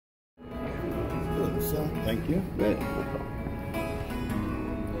sir. Thank you. Good.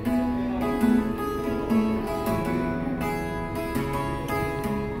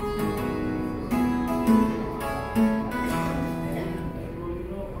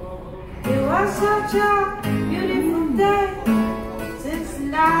 It was such a beautiful day since the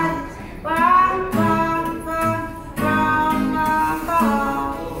night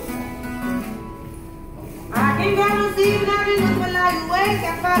I can't go no sleep, now you look like you wake.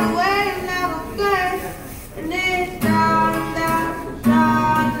 I found a way to never good. And it's down, down,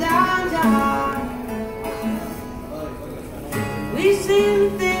 down, down, down. We seem to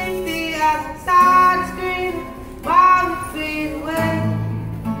think the other side is green while we fade away.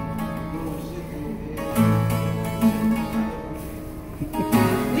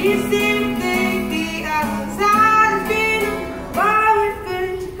 We seem to think the other side is green while we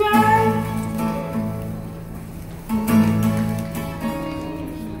fade away.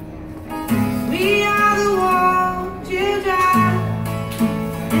 We are the world children.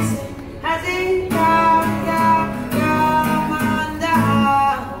 This has it come, come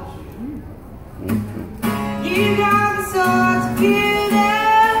undone. You got the sword to kill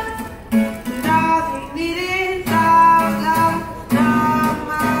them, and all they need is love, love, love,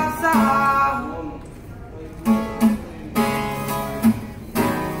 my song.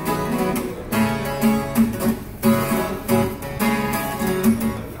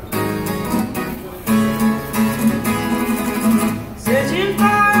 Searching for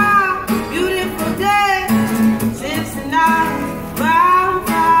a beautiful day since the night from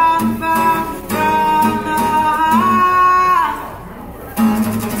the heart.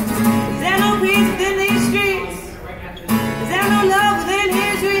 Is there no peace within these streets? Is there no love within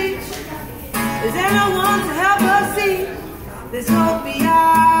his reach? Is there no one to help us see this hope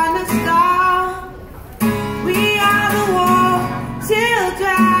beyond the star? We are the war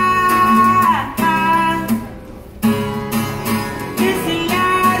children.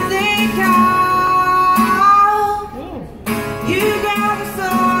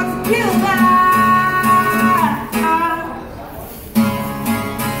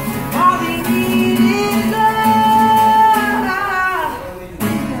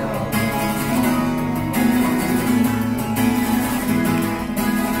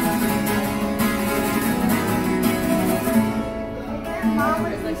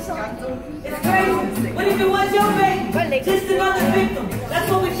 It's crazy. What if it was your baby? Just another victim. That's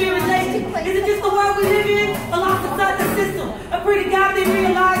what we fear is lazy. Is it just the world we live in? Or lost inside the system? A pretty God, they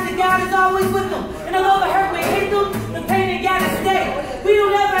realize that God is always with them. And although the hurt may hit them, the pain ain't gotta stay. We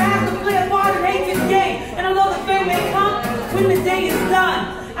don't ever have to play a part in hatred's game. And although the fame may come, when the day is done,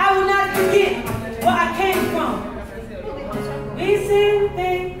 I will not forget where I came from. We seem to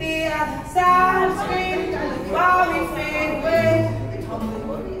think the other side is screaming while we fade away.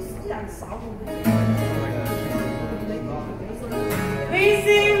 We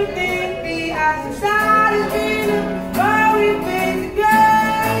seem to think the outside is greener while we face the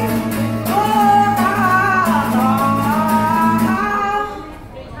gray.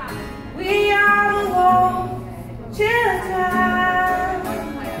 We are the whole children.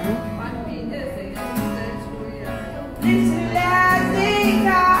 Listen as they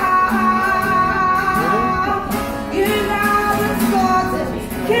call. You got the scores and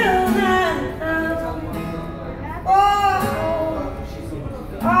kill them.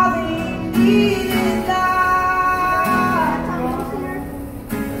 All they need is love.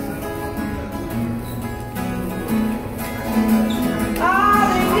 All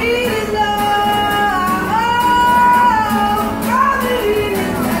they need is love. All they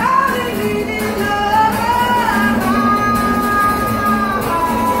need is love.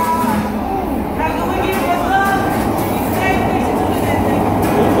 How can we give you love? You stay patient to the end.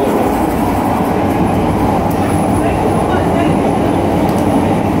 Thank you so much. Thank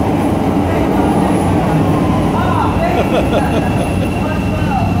you.